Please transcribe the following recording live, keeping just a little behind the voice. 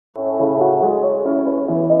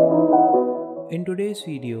In today's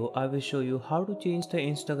video, I will show you how to change the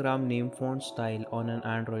Instagram name font style on an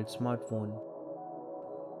Android smartphone.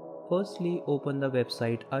 Firstly, open the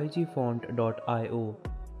website igfont.io.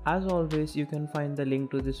 As always, you can find the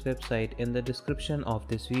link to this website in the description of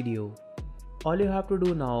this video. All you have to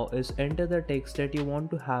do now is enter the text that you want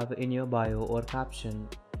to have in your bio or caption.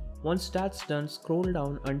 Once that's done, scroll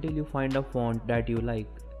down until you find a font that you like.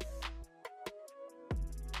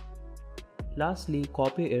 Lastly,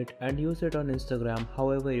 copy it and use it on Instagram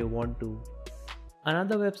however you want to.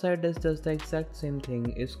 Another website that does the exact same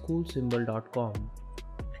thing is coolsymbol.com.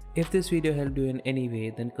 If this video helped you in any way,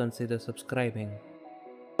 then consider subscribing.